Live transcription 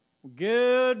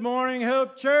Good morning,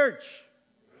 Hope Church.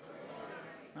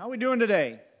 How are we doing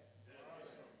today?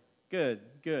 Good.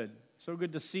 So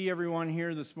good to see everyone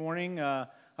here this morning. I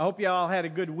hope you all had a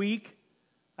good week.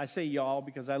 I say y'all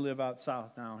because I live out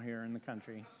south now here in the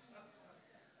country.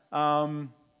 But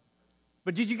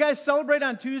did you guys celebrate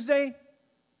on Tuesday?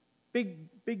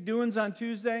 Big doings on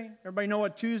Tuesday? Everybody know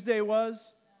what Tuesday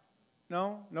was?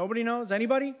 No? Nobody knows?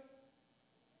 Anybody?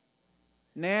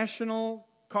 National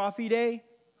Coffee Day?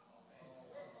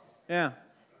 Yeah.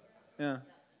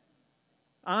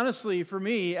 Honestly, for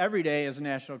me, every day is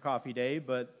National Coffee Day,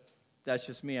 but that's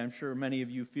just me. I'm sure many of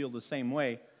you feel the same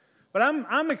way. But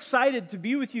I'm excited to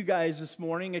be with you guys this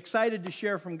morning, excited to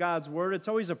share from God's Word. It's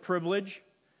always a privilege.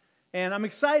 And I'm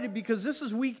excited because this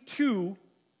is week 2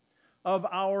 of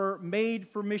our Made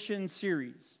for Mission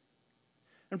series.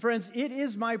 And friends, it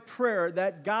is my prayer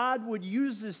that God would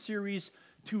use this series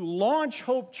to launch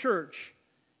Hope Church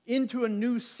into a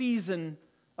new season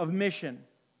of mission.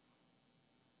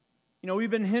 You know,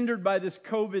 we've been hindered by this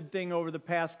COVID thing over the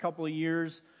past couple of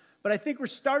years, but I think we're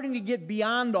starting to get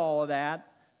beyond all of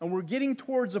that, and we're getting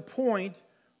towards a point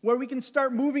where we can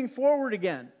start moving forward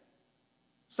again.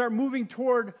 Start moving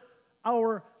toward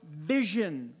our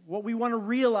vision, what we want to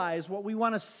realize, what we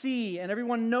want to see, and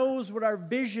everyone knows what our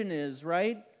vision is,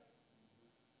 right?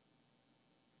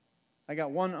 I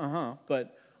got one,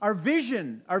 but our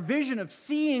vision of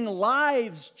seeing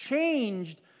lives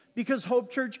changed because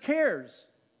Hope Church cares.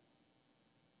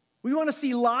 We want to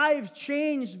see lives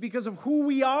changed because of who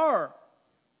we are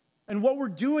and what we're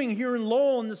doing here in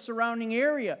Lowell and the surrounding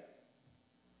area.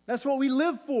 That's what we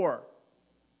live for.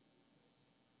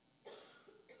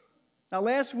 Now,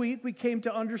 last week we came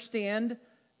to understand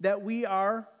that we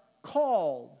are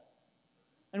called.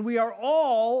 And we are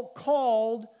all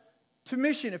called to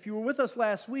mission. If you were with us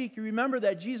last week, you remember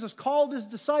that Jesus called His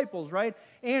disciples, right?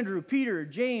 Andrew, Peter,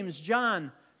 James,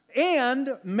 John, and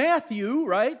Matthew,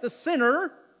 right? The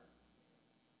sinner.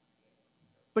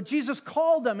 But Jesus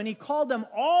called them, and He called them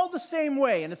all the same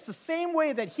way. And it's the same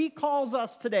way that He calls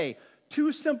us today.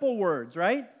 2 simple words,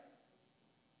 right?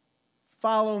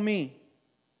 Follow me.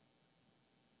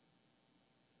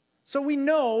 So we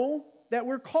know that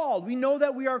we're called. We know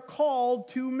that we are called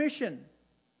to mission.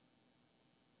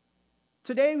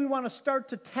 Today we want to start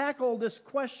to tackle this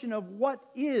question of what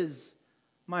is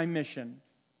my mission?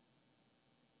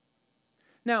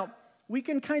 Now, we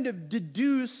can kind of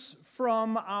deduce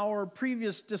from our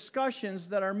previous discussions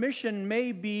that our mission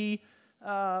may be,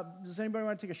 does anybody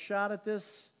want to take a shot at this?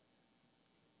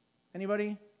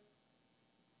 Anybody?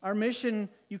 Our mission,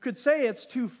 you could say it's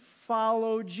to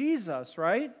follow Jesus,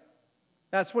 right?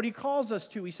 That's what He calls us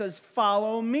to. He says,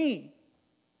 follow me.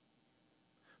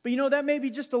 But you know, that may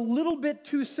be just a little bit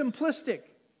too simplistic.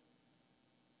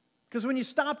 Because when you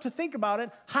stop to think about it,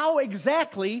 how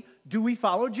exactly do we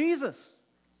follow Jesus?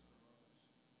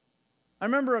 I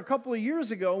remember a couple of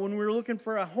years ago when we were looking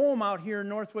for a home out here in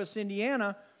northwest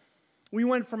Indiana, we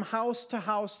went from house to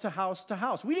house to house to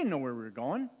house. We didn't know where we were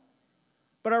going.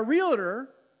 But our realtor,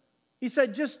 he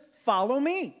said, just follow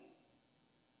me.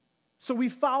 So we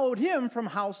followed him from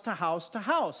house to house to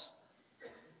house.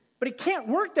 But it can't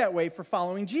work that way for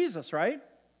following Jesus, right?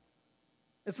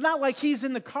 It's not like He's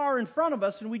in the car in front of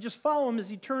us and we just follow Him as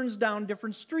He turns down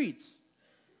different streets.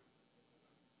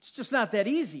 It's just not that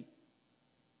easy.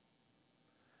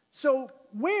 So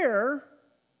where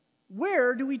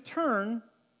do we turn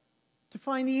to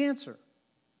find the answer?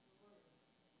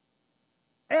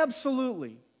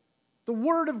 Absolutely. The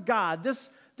Word of God, this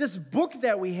book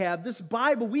that we have, this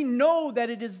Bible, we know that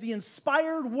it is the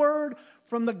inspired Word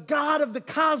from the God of the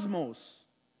cosmos.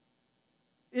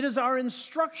 It is our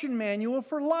instruction manual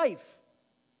for life.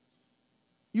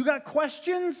 You got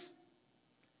questions?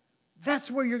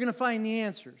 That's where you're going to find the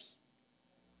answers.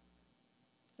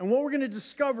 And what we're going to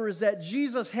discover is that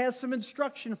Jesus has some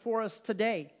instruction for us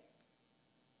today.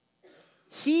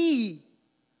 He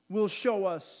will show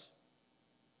us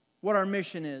what our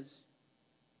mission is.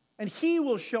 And He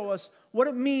will show us what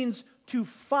it means to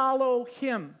follow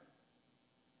Him.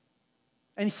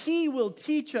 And He will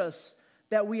teach us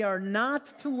that we are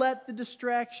not to let the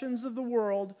distractions of the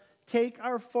world take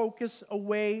our focus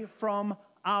away from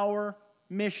our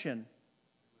mission.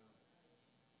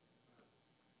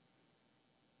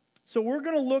 So we're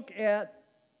going to look at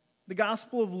the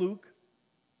Gospel of Luke,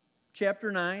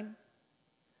 chapter 9.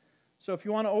 So if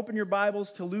you want to open your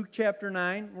Bibles to Luke chapter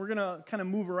 9, we're going to kind of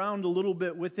move around a little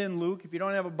bit within Luke. If you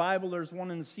don't have a Bible, there's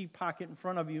one in the seat pocket in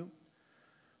front of you.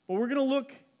 But we're going to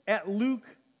look at Luke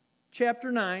chapter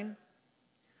 9,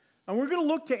 and we're going to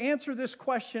look to answer this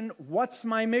question, what's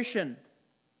my mission?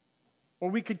 Or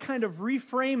we could kind of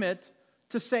reframe it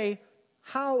to say,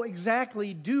 how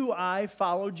exactly do I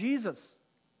follow Jesus?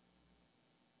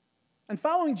 And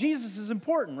following Jesus is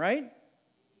important, right?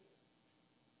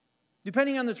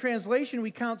 Depending on the translation,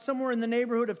 we count somewhere in the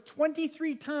neighborhood of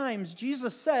 23 times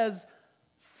Jesus says,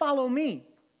 "Follow me."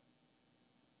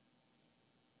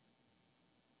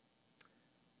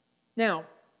 Now,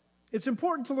 it's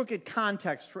important to look at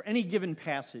context for any given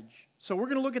passage. So we're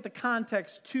going to look at the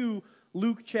context to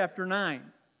Luke chapter 9,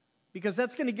 because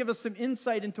that's going to give us some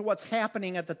insight into what's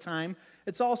happening at the time.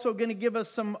 It's also going to give us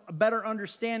some better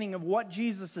understanding of what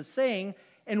Jesus is saying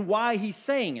and why he's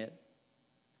saying it.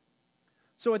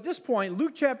 So at this point,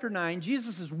 Luke chapter 9,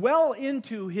 Jesus is well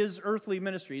into his earthly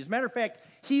ministry. As a matter of fact,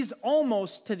 he's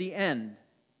almost to the end.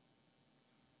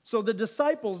 So the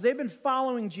disciples, they've been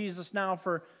following Jesus now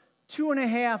for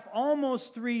 2.5,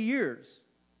 almost 3 years.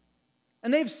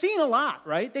 And they've seen a lot,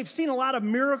 right? They've seen a lot of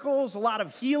miracles, a lot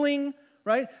of healing,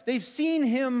 right? They've seen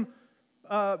him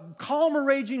calm a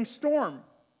raging storm.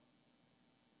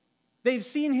 They've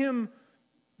seen him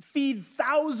feed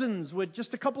thousands with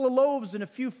just a couple of loaves and a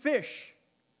few fish.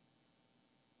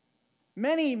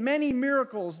 Many, many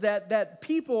miracles that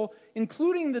people,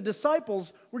 including the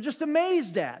disciples, were just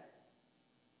amazed at.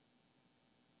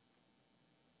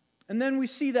 And then we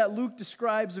see that Luke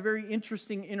describes a very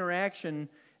interesting interaction,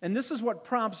 and this is what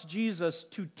prompts Jesus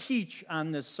to teach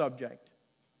on this subject.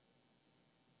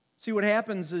 See, what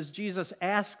happens is Jesus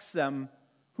asks them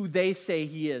who they say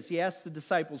he is. He asks the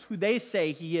disciples who they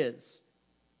say he is.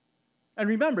 And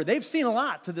remember, they've seen a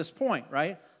lot to this point,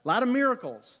 right? A lot of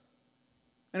miracles.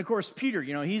 And of course, Peter,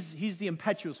 he's the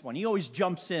impetuous one. He always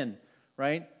jumps in,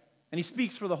 right? And he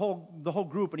speaks for the whole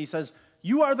group, and he says,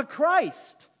 "You are the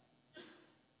Christ."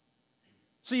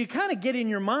 So you kind of get in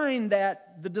your mind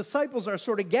that the disciples are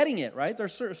sort of getting it, right? They're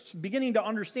sort of beginning to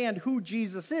understand who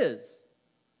Jesus is.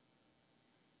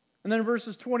 And then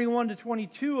verses 21 to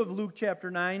 22 of Luke chapter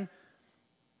 9,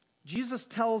 Jesus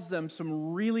tells them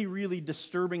some really, really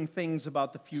disturbing things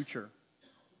about the future.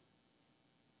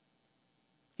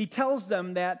 He tells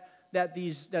them that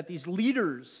these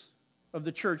leaders of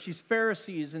the church, these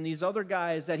Pharisees and these other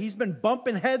guys that he's been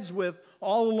bumping heads with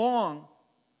all along,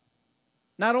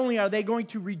 not only are they going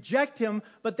to reject him,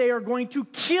 but they are going to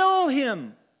kill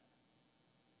him.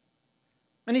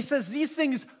 And he says these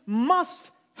things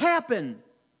must happen.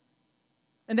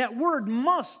 And that word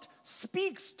 "must"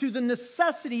 speaks to the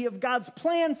necessity of God's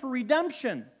plan for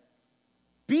redemption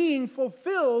being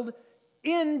fulfilled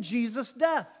in Jesus'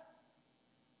 death.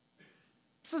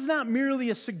 This is not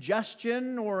merely a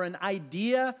suggestion or an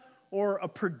idea or a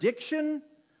prediction.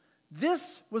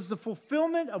 This was the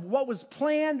fulfillment of what was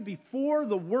planned before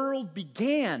the world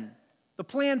began, the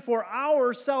plan for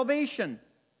our salvation.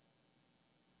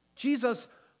 Jesus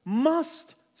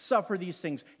must suffer these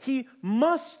things. He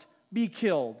must be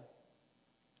killed.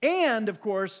 And, of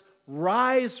course,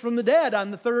 rise from the dead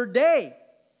on the third day.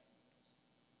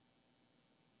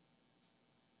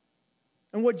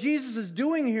 And what Jesus is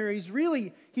doing here, he's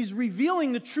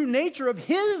revealing the true nature of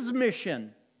his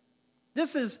mission.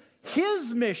 This is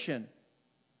his mission.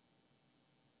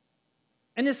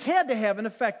 And this had to have an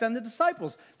effect on the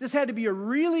disciples. This had to be a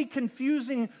really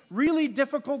confusing, really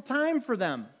difficult time for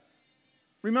them.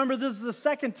 Remember, this is the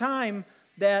second time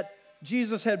that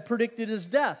Jesus had predicted his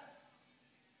death.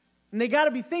 And they got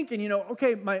to be thinking,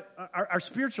 okay, our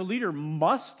spiritual leader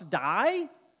must die?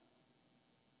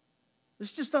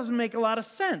 This just doesn't make a lot of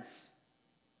sense.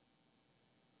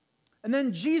 And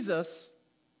then Jesus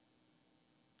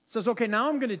says, okay, now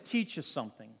I'm going to teach you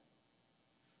something.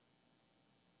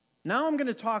 Now I'm going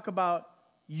to talk about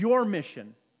your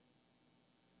mission.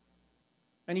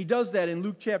 And he does that in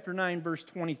Luke chapter 9, verse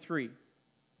 23.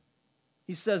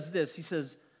 He says this, he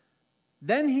says,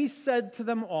 "Then he said to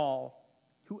them all,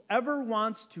 'Whoever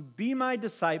wants to be my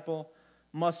disciple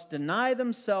must deny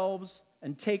themselves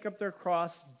and take up their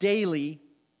cross daily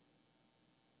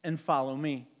and follow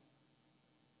me.'"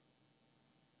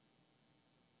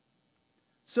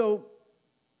 So,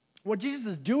 what Jesus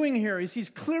is doing here is he's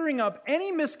clearing up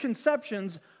any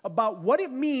misconceptions about what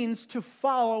it means to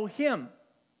follow him.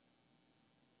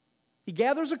 He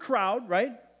gathers a crowd,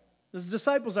 right? His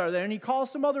disciples are there, and he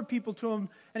calls some other people to him,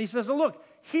 and he says, "Oh, look,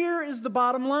 here is the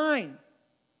bottom line.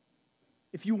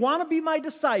 If you want to be my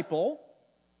disciple,"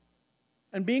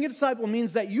 and being a disciple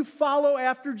means that you follow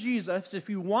after Jesus. If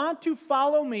you want to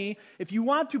follow me, if you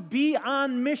want to be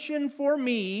on mission for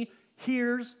me,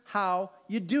 here's how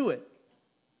you do it.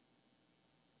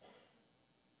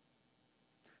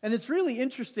 And it's really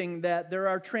interesting that there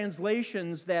are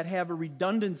translations that have a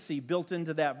redundancy built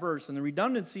into that verse, and the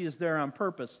redundancy is there on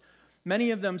purpose.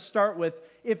 Many of them start with,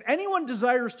 "If anyone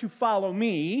desires to follow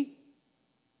me,"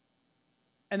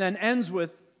 and then ends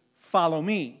with, follow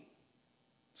me.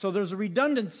 So there's a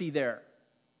redundancy there.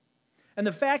 And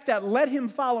the fact that let him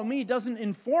follow me doesn't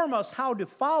inform us how to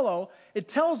follow. It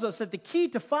tells us that the key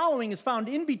to following is found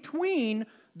in between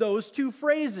those two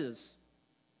phrases.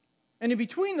 And in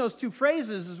between those two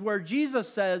phrases is where Jesus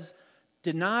says,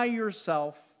 deny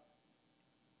yourself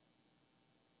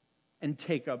and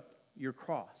take up your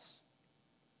cross.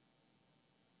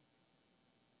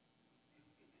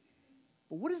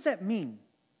 But what does that mean?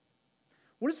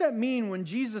 What does that mean when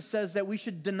Jesus says that we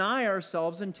should deny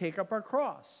ourselves and take up our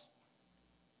cross?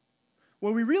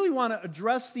 Well, we really want to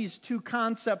address these two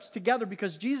concepts together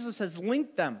because Jesus has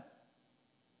linked them.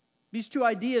 These two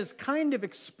ideas kind of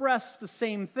express the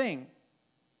same thing.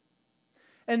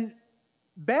 And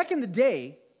back in the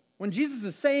day, when Jesus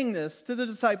is saying this to the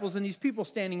disciples and these people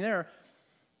standing there,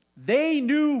 they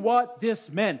knew what this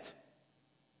meant.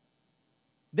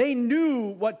 They knew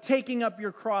what taking up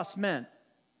your cross meant.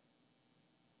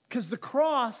 Because the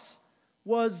cross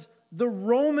was the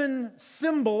Roman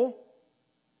symbol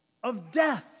of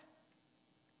death.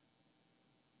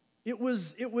 It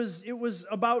was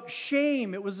about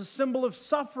shame. It was a symbol of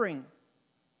suffering.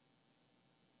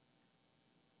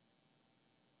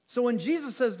 So when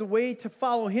Jesus says the way to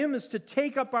follow him is to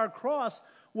take up our cross,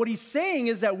 what he's saying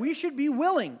is that we should be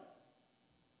willing.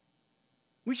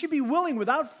 We should be willing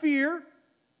without fear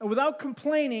and without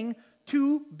complaining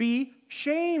to be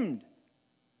shamed.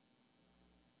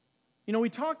 You know, we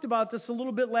talked about this a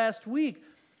little bit last week.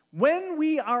 When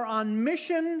we are on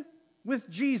mission with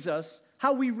Jesus,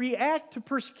 how we react to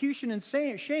persecution and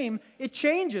shame, it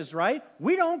changes, right?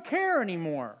 We don't care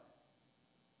anymore.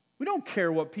 We don't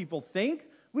care what people think.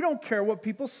 We don't care what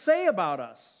people say about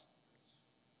us.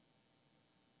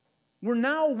 We're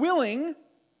now willing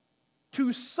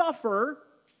to suffer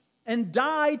and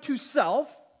die to self.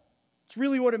 It's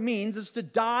really what it means, is to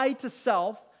die to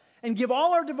self and give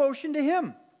all our devotion to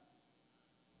him.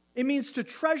 It means to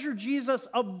treasure Jesus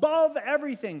above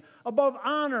everything, above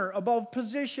honor, above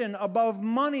position, above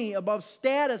money, above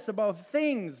status, above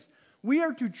things. We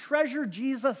are to treasure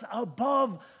Jesus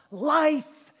above life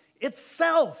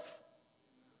itself.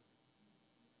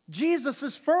 Jesus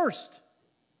is first.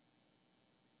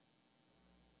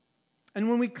 And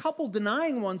when we couple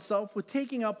denying oneself with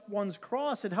taking up one's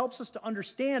cross, it helps us to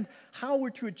understand how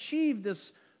we're to achieve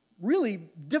this really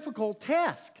difficult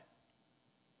task.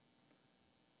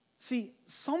 See,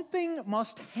 something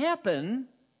must happen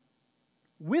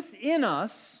within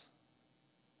us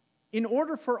in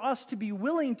order for us to be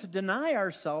willing to deny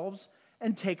ourselves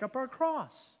and take up our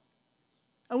cross.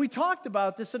 And we talked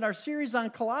about this in our series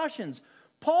on Colossians.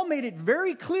 Paul made it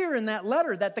very clear in that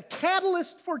letter that the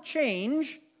catalyst for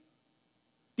change,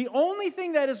 the only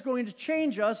thing that is going to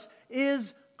change us,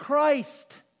 is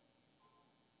Christ.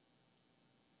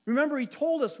 Remember, he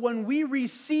told us when we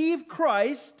receive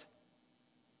Christ,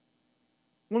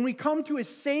 when we come to a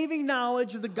saving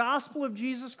knowledge of the gospel of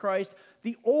Jesus Christ,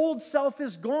 the old self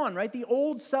is gone, right? The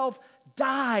old self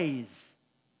dies.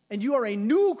 And you are a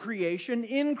new creation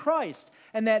in Christ.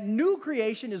 And that new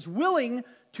creation is willing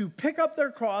to pick up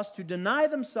their cross, to deny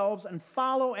themselves, and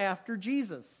follow after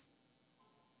Jesus.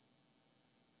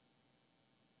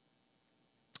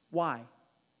 Why?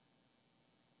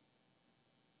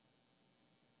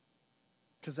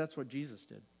 Because that's what Jesus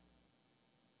did.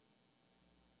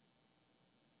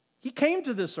 He came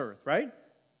to this earth, right?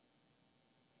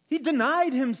 He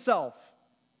denied himself.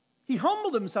 He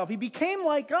humbled himself. He became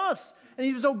like us, and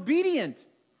he was obedient,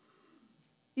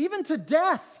 even to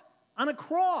death on a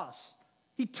cross.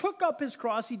 He took up his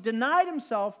cross, he denied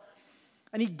himself,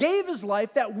 and he gave his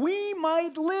life that we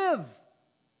might live.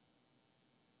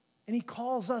 And he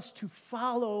calls us to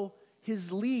follow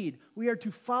his lead. We are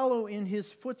to follow in his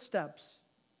footsteps.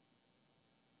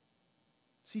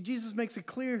 See, Jesus makes it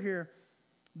clear here.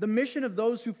 The mission of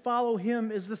those who follow him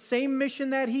is the same mission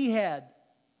that he had.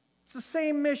 It's the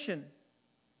same mission.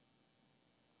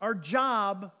 Our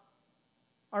job,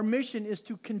 our mission is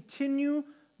to continue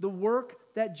the work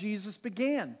that Jesus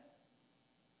began.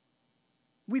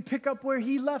 We pick up where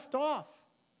he left off.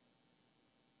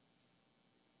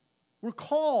 We're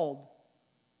called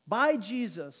by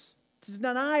Jesus to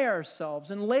deny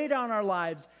ourselves and lay down our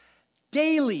lives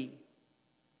daily,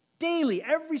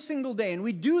 every single day. And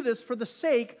we do this for the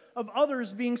sake of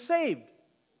others being saved.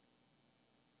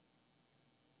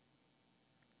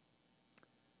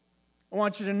 I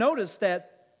want you to notice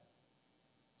that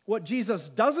what Jesus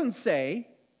doesn't say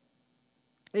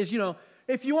is,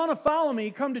 if you want to follow me,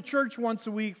 come to church once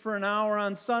a week for an hour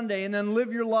on Sunday and then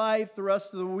live your life the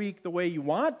rest of the week the way you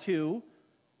want to.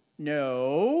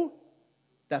 No,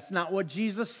 that's not what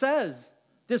Jesus says.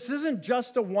 This isn't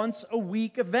just a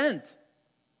once-a-week event.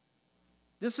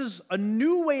 This is a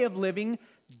new way of living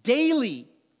daily.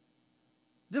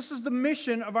 This is the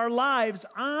mission of our lives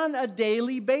on a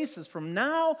daily basis from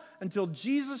now until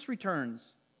Jesus returns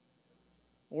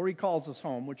or He calls us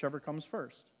home, whichever comes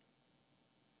first.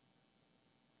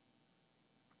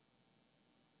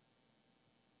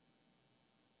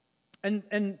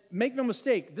 And make no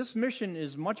mistake, this mission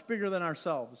is much bigger than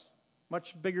ourselves,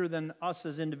 much bigger than us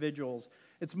as individuals.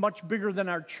 It's much bigger than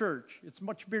our church. It's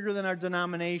much bigger than our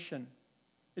denomination.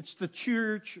 It's the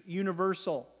church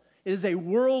universal. It is a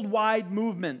worldwide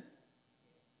movement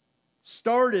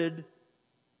started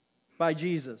by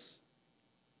Jesus.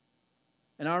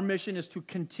 And our mission is to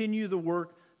continue the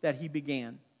work that He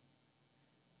began.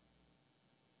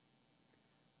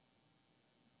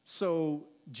 So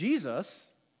Jesus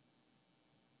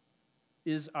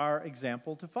is our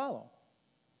example to follow.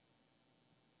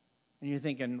 And you're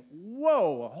thinking,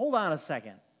 whoa, hold on a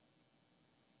second.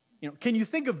 Can you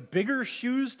think of bigger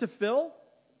shoes to fill?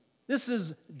 This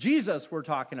is Jesus we're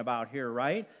talking about here,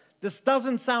 right? This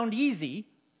doesn't sound easy.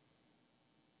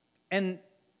 And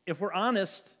if we're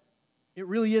honest, it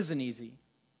really isn't easy.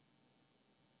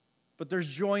 But there's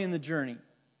joy in the journey.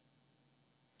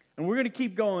 And we're going to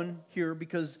keep going here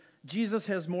because Jesus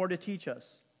has more to teach us.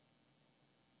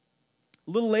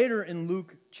 A little later in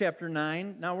Luke chapter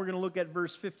 9, now we're going to look at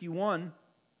verse 51.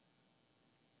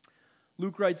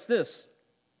 Luke writes this: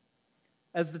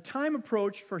 As the time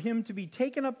approached for Him to be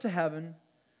taken up to heaven,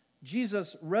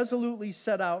 Jesus resolutely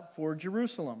set out for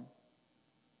Jerusalem.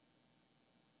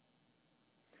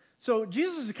 So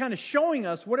Jesus is kind of showing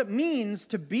us what it means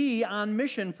to be on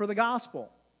mission for the gospel.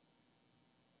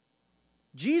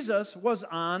 Jesus was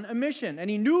on a mission, and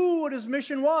He knew what His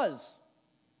mission was.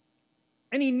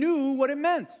 And He knew what it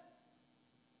meant.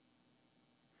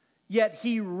 Yet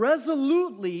He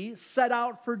resolutely set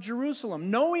out for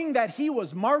Jerusalem, knowing that He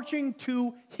was marching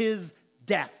to His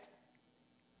death.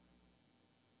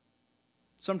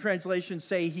 Some translations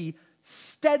say He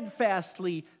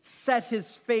steadfastly set His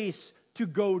face to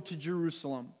go to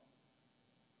Jerusalem.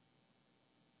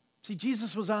 See,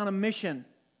 Jesus was on a mission,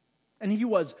 and He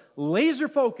was laser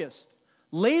focused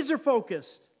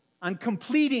on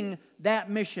completing that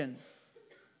mission.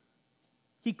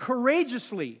 He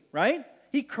courageously, right?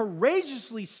 He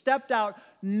courageously stepped out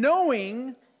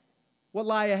knowing what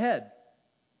lay ahead.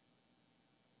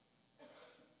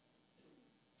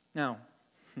 Now,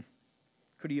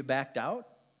 could He have backed out?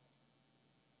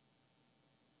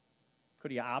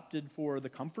 Could He have opted for the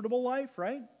comfortable life,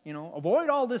 right? Avoid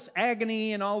all this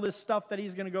agony and all this stuff that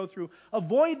He's going to go through.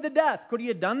 Avoid the death. Could He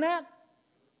have done that?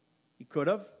 He could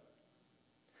have.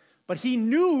 But He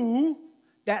knew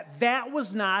that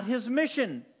was not His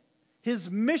mission. His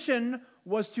mission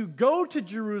was to go to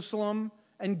Jerusalem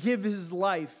and give His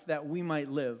life that we might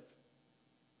live.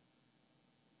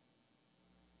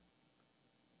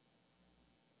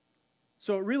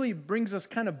 So it really brings us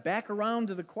kind of back around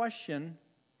to the question,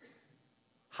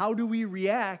 how do we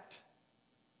react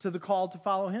to the call to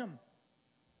follow Him?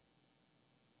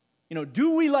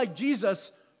 Do we, like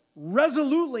Jesus,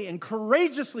 resolutely and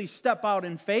courageously step out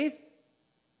in faith?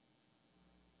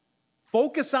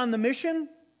 Focus on the mission?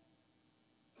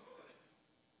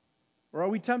 Or are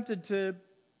we tempted to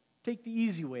take the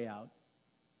easy way out?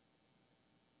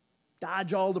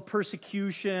 Dodge all the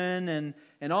persecution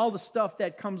and all the stuff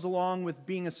that comes along with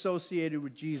being associated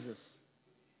with Jesus.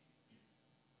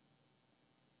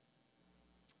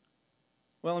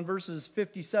 Well, in verses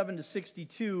 57 to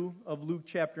 62 of Luke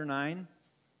chapter 9,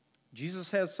 Jesus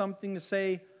has something to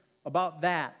say about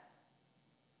that.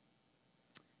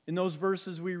 In those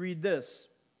verses we read this: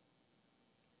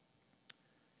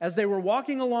 As they were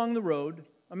walking along the road,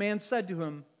 a man said to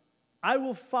Him, I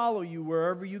will follow you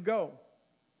wherever you go.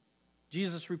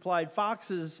 Jesus replied,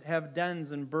 Foxes have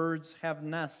dens and birds have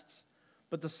nests,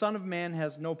 but the Son of Man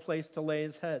has no place to lay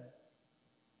His head.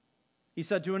 He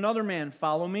said to another man,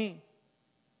 Follow me.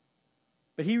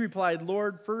 But he replied,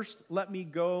 Lord, first let me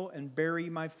go and bury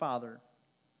my father.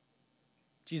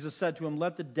 Jesus said to him,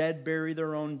 Let the dead bury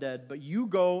their own dead, but you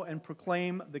go and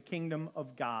proclaim the kingdom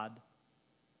of God.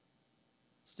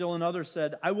 Still another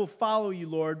said, I will follow you,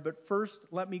 Lord, but first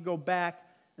let me go back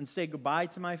and say goodbye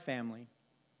to my family.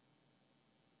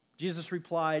 Jesus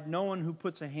replied, No one who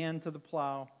puts a hand to the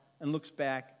plow and looks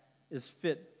back is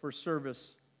fit for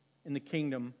service in the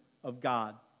kingdom of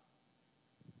God.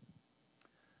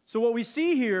 So what we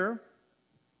see here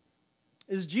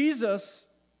is Jesus,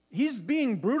 He's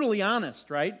being brutally honest,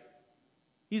 right?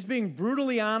 He's being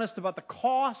brutally honest about the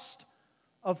cost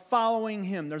of following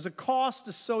Him. There's a cost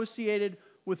associated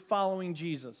with following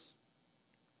Jesus.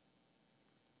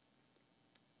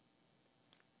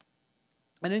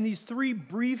 And in these three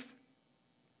brief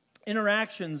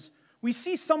interactions, we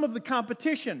see some of the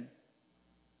competition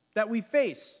that we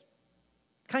face.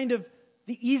 Kind of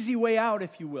the easy way out,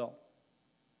 if you will.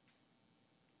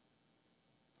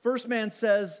 First man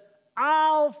says,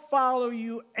 I'll follow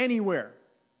you anywhere.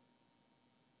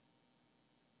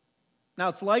 Now,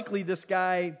 it's likely this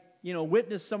guy,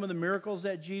 witnessed some of the miracles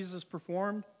that Jesus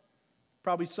performed.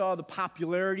 Probably saw the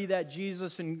popularity that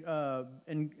Jesus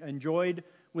enjoyed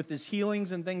with his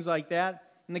healings and things like that.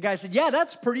 And the guy said, yeah,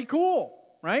 that's pretty cool,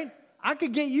 right? I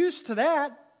could get used to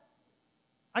that.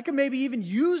 I could maybe even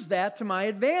use that to my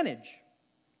advantage.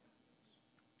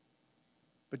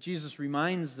 But Jesus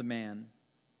reminds the man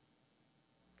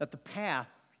that the path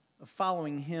of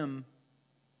following him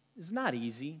is not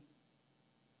easy,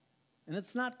 and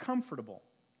it's not comfortable,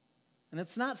 and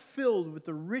it's not filled with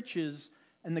the riches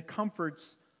and the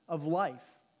comforts of life.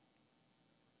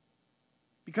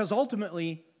 Because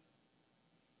ultimately,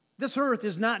 this earth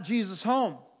is not Jesus'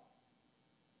 home,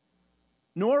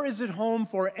 nor is it home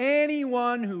for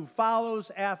anyone who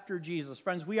follows after Jesus.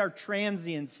 Friends, we are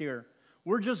transients here.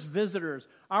 We're just visitors.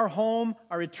 Our home,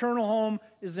 our eternal home,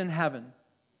 is in heaven.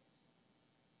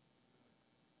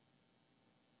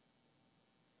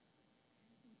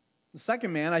 The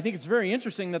second man, I think it's very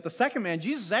interesting that the second man,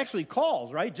 Jesus actually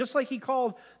calls, right? Just like he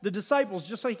called the disciples,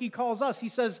 just like he calls us. He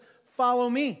says, follow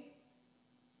me.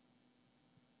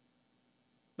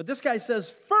 But this guy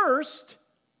says, first,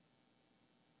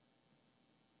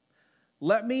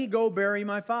 let me go bury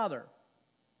my father.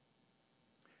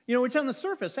 Which on the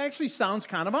surface actually sounds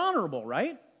kind of honorable,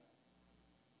 right?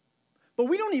 But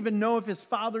we don't even know if his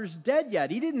father's dead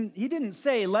yet. He didn't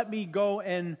say, let me go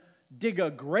and dig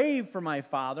a grave for my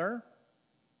father.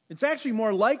 It's actually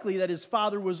more likely that his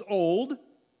father was old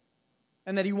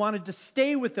and that he wanted to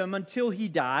stay with him until he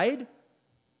died,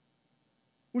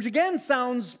 which again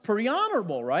sounds pretty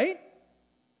honorable, right?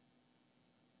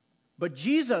 But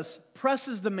Jesus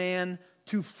presses the man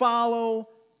to follow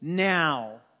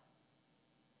now.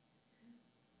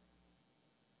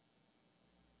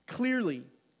 Clearly,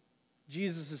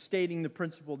 Jesus is stating the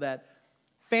principle that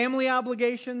family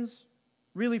obligations,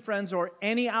 really, friends, or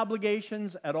any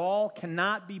obligations at all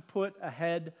cannot be put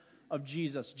ahead of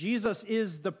Jesus. Jesus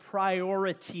is the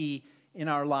priority in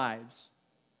our lives.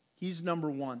 He's number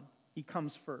one. He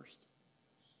comes first.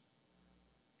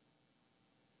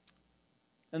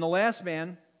 And the last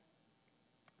man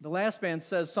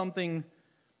says something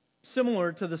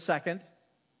similar to the second.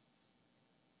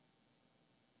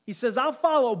 He says, I'll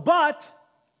follow, but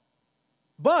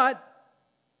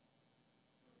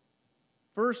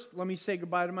first, let me say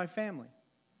goodbye to my family.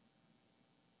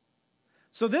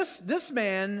 So this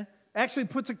man actually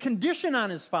puts a condition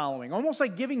on his following, almost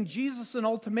like giving Jesus an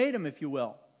ultimatum, if you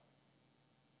will.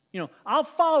 I'll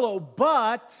follow,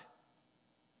 but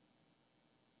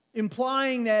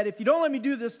implying that if you don't let me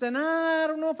do this, then I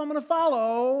don't know if I'm going to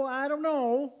follow. I don't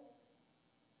know.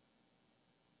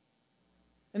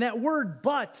 And that word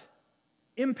but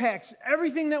impacts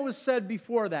everything that was said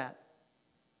before that.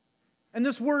 And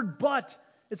this word but,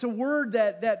 it's a word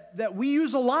that we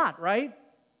use a lot, right?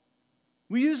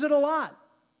 We use it a lot.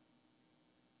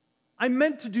 I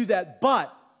meant to do that,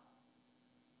 but.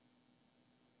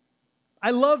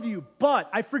 I love you, but.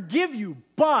 I forgive you,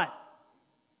 but.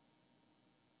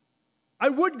 I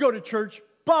would go to church,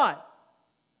 but.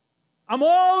 I'm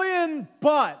all in,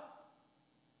 but.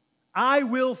 I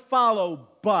will follow,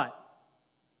 but.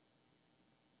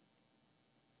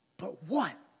 But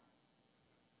what?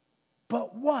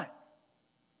 But what?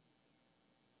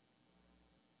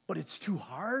 But it's too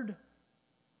hard?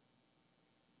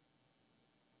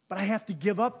 But I have to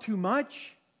give up too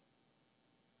much?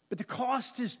 But the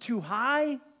cost is too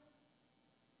high?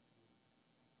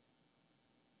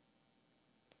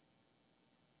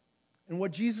 And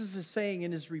what Jesus is saying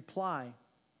in his reply,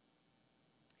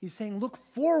 he's saying, look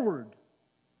forward.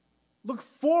 Look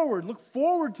forward. Look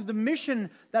forward to the mission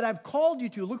that I've called you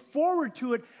to. Look forward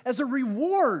to it as a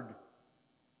reward.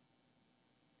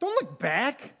 Don't look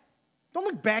back. Don't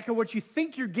look back at what you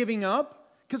think you're giving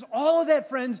up, because all of that,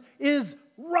 friends, is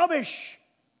rubbish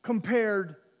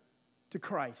compared to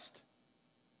Christ.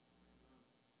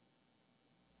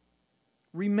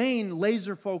 Remain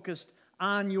laser-focused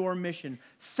on your mission.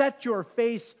 Set your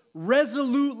face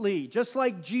resolutely, just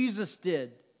like Jesus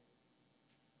did.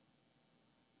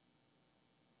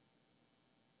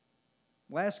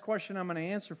 Last question I'm going to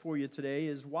answer for you today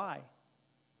is why?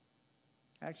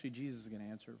 Actually, Jesus is going to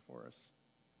answer it for us.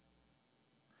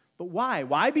 But why?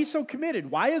 Why be so committed?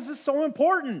 Why is this so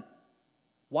important?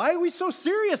 Why are we so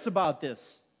serious about this?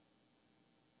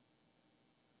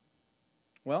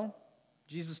 Well,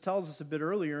 Jesus tells us a bit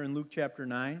earlier in Luke chapter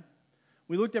 9.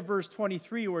 We looked at verse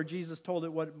 23 where Jesus told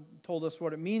us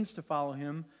what it means to follow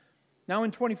him. Now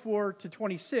in 24 to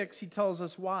 26, he tells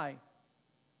us why.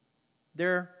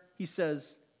 There he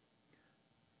says,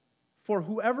 "For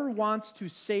whoever wants to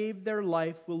save their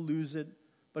life will lose it,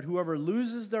 but whoever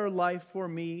loses their life for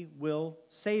me will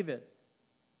save it.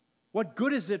 What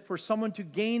good is it for someone to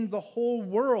gain the whole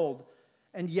world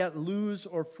and yet lose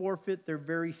or forfeit their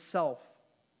very self?"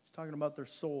 He's talking about their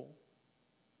soul.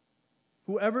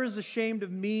 "Whoever is ashamed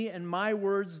of me and my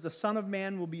words, the Son of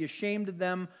Man will be ashamed of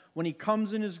them when he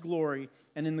comes in his glory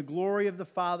and in the glory of the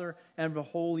Father and of the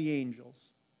holy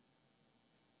angels."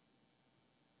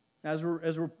 As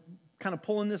we're kind of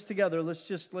pulling this together, let's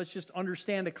just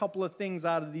understand a couple of things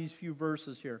out of these few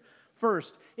verses here.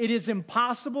 First, it is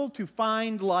impossible to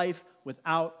find life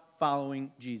without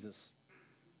following Jesus.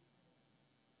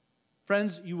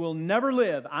 Friends, you will never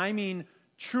live, I mean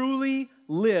truly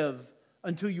live,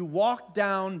 until you walk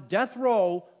down death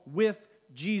row with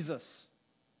Jesus.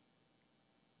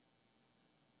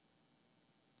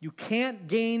 You can't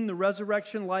gain the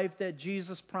resurrection life that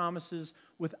Jesus promises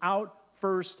without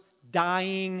first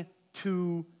dying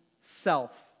to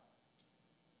self.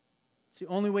 It's the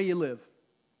only way you live.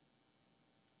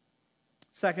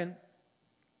 Second,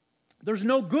 there's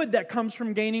no good that comes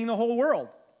from gaining the whole world.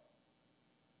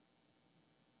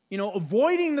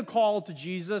 Avoiding the call to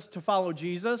Jesus, to follow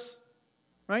Jesus,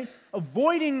 right?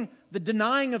 Avoiding the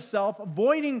denying of self,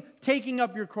 avoiding taking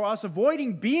up your cross,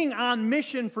 avoiding being on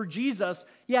mission for Jesus.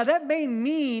 Yeah, that may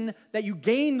mean that you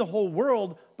gain the whole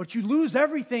world, but you lose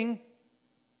everything.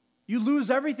 You lose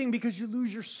everything because you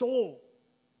lose your soul.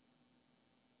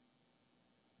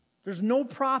 There's no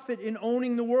profit in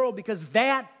owning the world because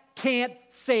that can't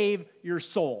save your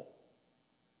soul.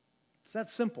 It's that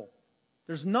simple.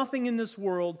 There's nothing in this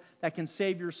world that can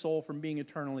save your soul from being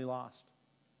eternally lost.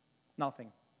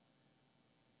 Nothing.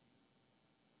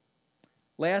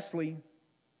 Lastly,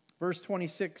 verse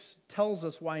 26 tells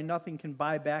us why nothing can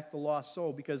buy back the lost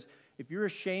soul. Because if you're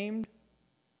ashamed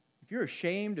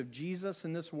of Jesus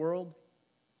in this world,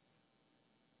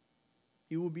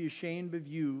 He will be ashamed of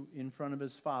you in front of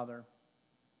His Father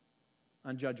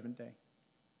on Judgment Day.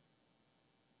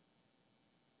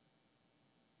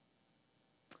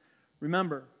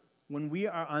 Remember, when we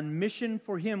are on mission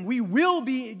for Him, we will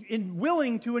be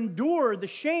willing to endure the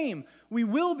shame. We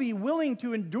will be willing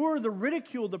to endure the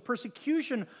ridicule, the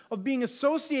persecution of being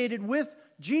associated with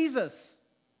Jesus.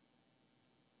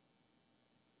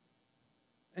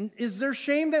 And is there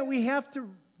shame that we have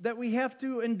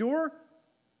to endure?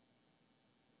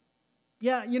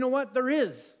 Yeah, you know what? There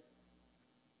is.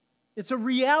 It's a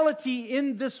reality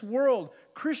in this world.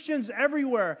 Christians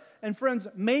everywhere. And friends,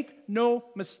 make no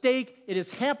mistake, it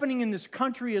is happening in this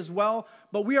country as well.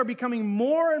 But we are becoming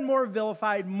more and more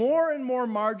vilified, more and more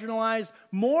marginalized,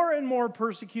 more and more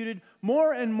persecuted,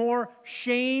 more and more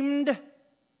shamed.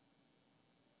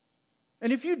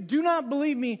 And if you do not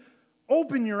believe me,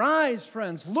 open your eyes,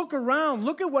 friends. Look around.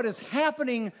 Look at what is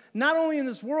happening, not only in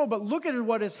this world, but look at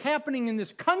what is happening in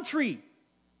this country.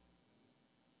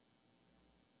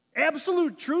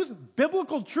 Absolute truth,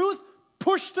 biblical truth,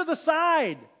 pushed to the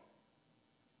side.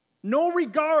 No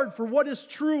regard for what is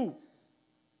true.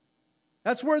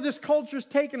 That's where this culture's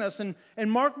taken us. And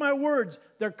mark my words,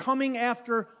 they're coming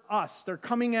after us. They're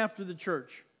coming after the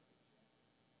church.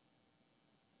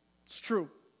 It's true.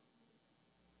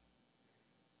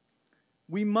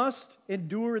 We must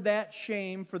endure that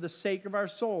shame for the sake of our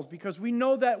souls, because we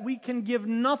know that we can give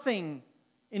nothing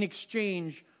in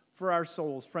exchange for our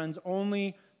souls. Friends,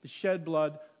 only the shed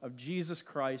blood of Jesus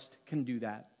Christ can do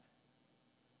that.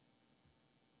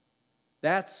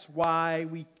 That's why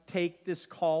we take this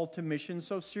call to mission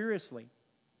so seriously.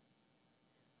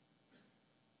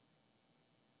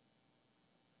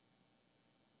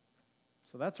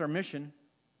 So that's our mission,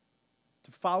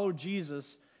 to follow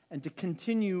Jesus and to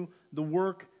continue the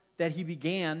work that He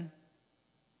began.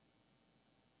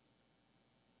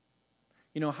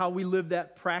 You know, how we live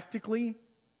that practically,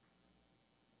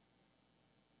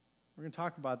 we're going to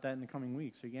talk about that in the coming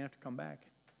weeks, so you're going to have to come back.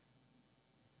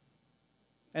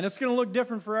 And it's going to look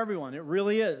different for everyone. It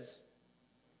really is.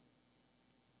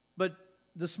 But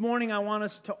this morning I want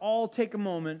us to all take a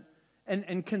moment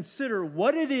and consider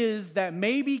what it is that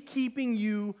may be keeping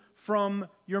you from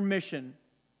your mission.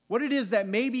 What it is that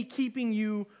may be keeping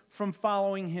you from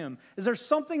following Him. Is there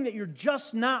something that you're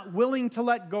just not willing to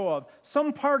let go of?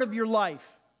 Some part of your life?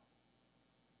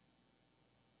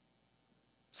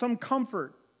 Some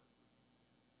comfort?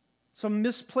 Some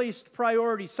misplaced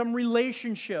priority? Some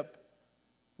relationship?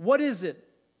 What is it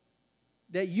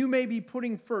that you may be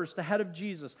putting first ahead of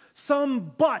Jesus?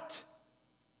 Some but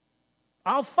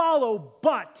I'll follow,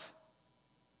 but.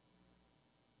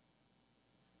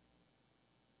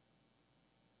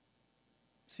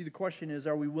 See, the question is,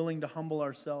 are we willing to humble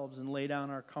ourselves and lay down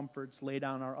our comforts, lay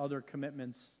down our other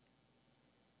commitments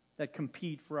that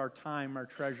compete for our time, our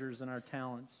treasures, and our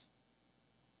talents?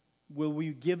 Will we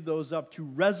give those up to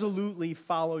resolutely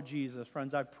follow Jesus?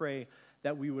 Friends, I pray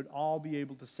that we would all be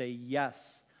able to say,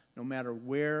 yes, no matter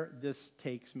where this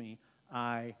takes me,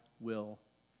 I will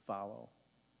follow.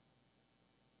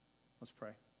 Let's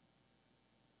pray.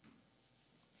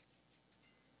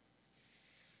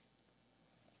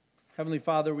 Heavenly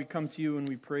Father, we come to you and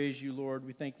we praise you, Lord.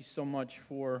 We thank you so much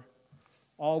for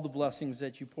all the blessings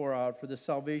that you pour out, for the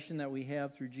salvation that we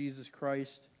have through Jesus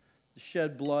Christ, the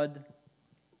shed blood.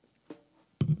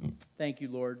 Thank you,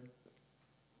 Lord.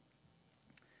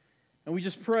 And we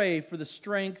just pray for the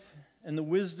strength and the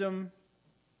wisdom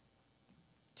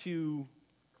to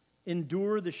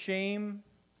endure the shame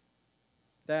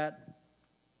that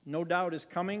no doubt is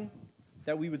coming,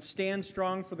 that we would stand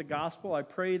strong for the gospel. I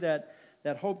pray that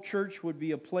Hope Church would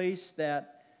be a place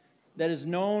that is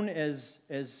known as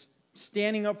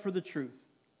standing up for the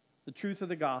truth of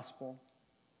the gospel,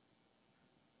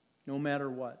 no matter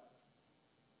what.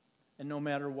 And no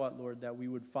matter what, Lord, that we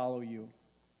would follow you.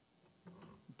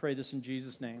 We pray this in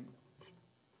Jesus' name.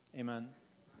 Amen.